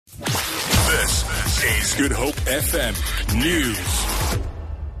This is Good Hope FM News.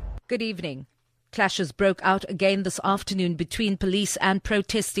 Good evening. Clashes broke out again this afternoon between police and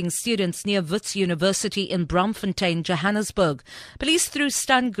protesting students near Wits University in Braamfontein, Johannesburg. Police threw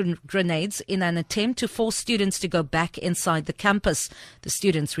stun grenades in an attempt to force students to go back inside the campus. The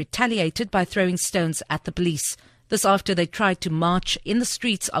students retaliated by throwing stones at the police. This after they tried to march in the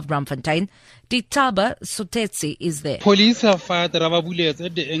streets of Braamfontein. Ditaba Sotetsi is there. Police have fired rubber bullets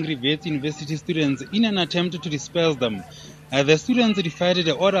at the angry Wits University students in an attempt to disperse them. The students defied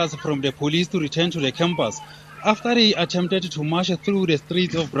the orders from the police to return to the campus after they attempted to march through the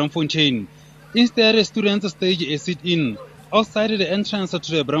streets of Braamfontein. Instead, students staged a sit-in outside the entrance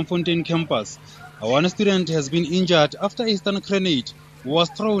to the Braamfontein campus. One student has been injured after a stun grenade was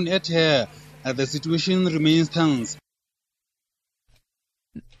thrown at her. The situation remains tense.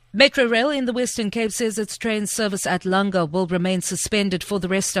 Metro Rail in the Western Cape says its train service at Langa will remain suspended for the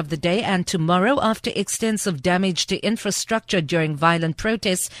rest of the day and tomorrow after extensive damage to infrastructure during violent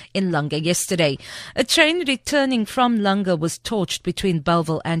protests in Langa yesterday. A train returning from Langa was torched between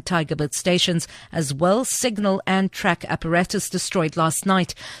Bellville and Tigerbird stations, as well signal and track apparatus destroyed last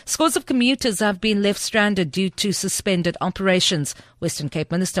night. Scores of commuters have been left stranded due to suspended operations. Western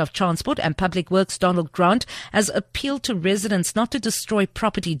Cape Minister of Transport and Public Works Donald Grant has appealed to residents not to destroy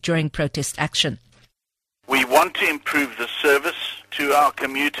property during protest action. We want to improve the service to our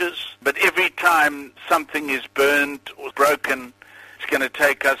commuters, but every time something is burned or broken, it's going to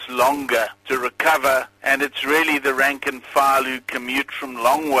take us longer to recover, and it's really the rank and file who commute from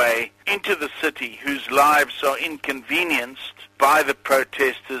long way into the city whose lives are inconvenienced by the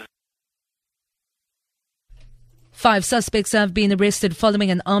protesters. 5 suspects have been arrested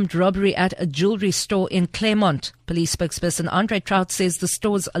following an armed robbery at a jewelry store in Claremont. Police spokesperson Andre Trout says the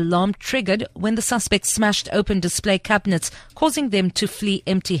store's alarm triggered when the suspects smashed open display cabinets, causing them to flee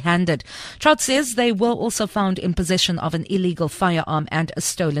empty-handed. Trout says they were also found in possession of an illegal firearm and a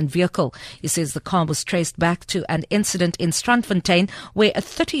stolen vehicle. He says the car was traced back to an incident in Braamfontein where a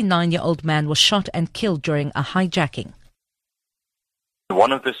 39-year-old man was shot and killed during a hijacking.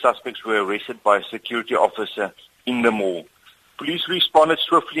 One of the suspects were arrested by a security officer in the mall. Police responded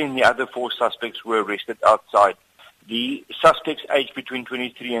swiftly and the other 4 suspects were arrested outside. The suspects aged between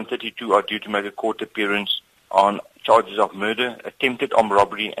 23 and 32 are due to make a court appearance on charges of murder, attempted armed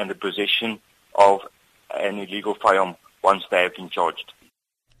robbery and the possession of an illegal firearm once they have been charged.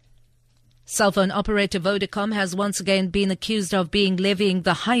 Cell phone operator Vodacom has once again been accused of levying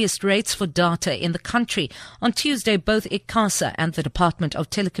the highest rates for data in the country. On Tuesday, both ICASA and the Department of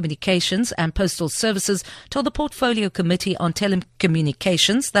Telecommunications and Postal Services told the Portfolio Committee on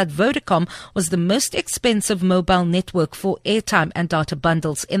Telecommunications that Vodacom was the most expensive mobile network for airtime and data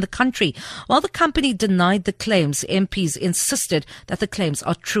bundles in the country. While the company denied the claims, MPs insisted that the claims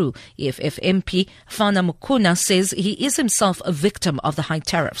are true. EFF MP Fana Mukuna says he is himself a victim of the high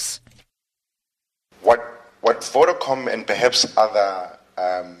tariffs. What Vodacom and perhaps other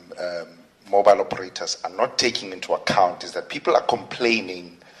mobile operators are not taking into account is that people are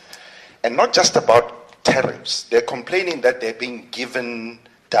complaining, and not just about tariffs. They're complaining that they're being given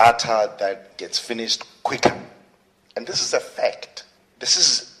data that gets finished quicker. And this is a fact. This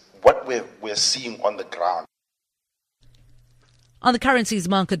is what we're seeing on the ground. On the currencies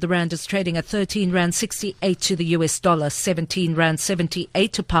market, the rand is trading at 13 rand 68 to the US dollar, 17 rand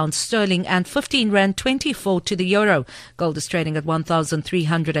 78 to pound sterling, and 15 rand 24 to the euro. Gold is trading at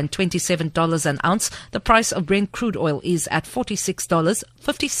 $1,327 an ounce. The price of Brent crude oil is at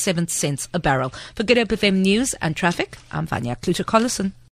 $46.57 a barrel. For Good Hope FM News and Traffic, I'm Vanya Kluter-Collison.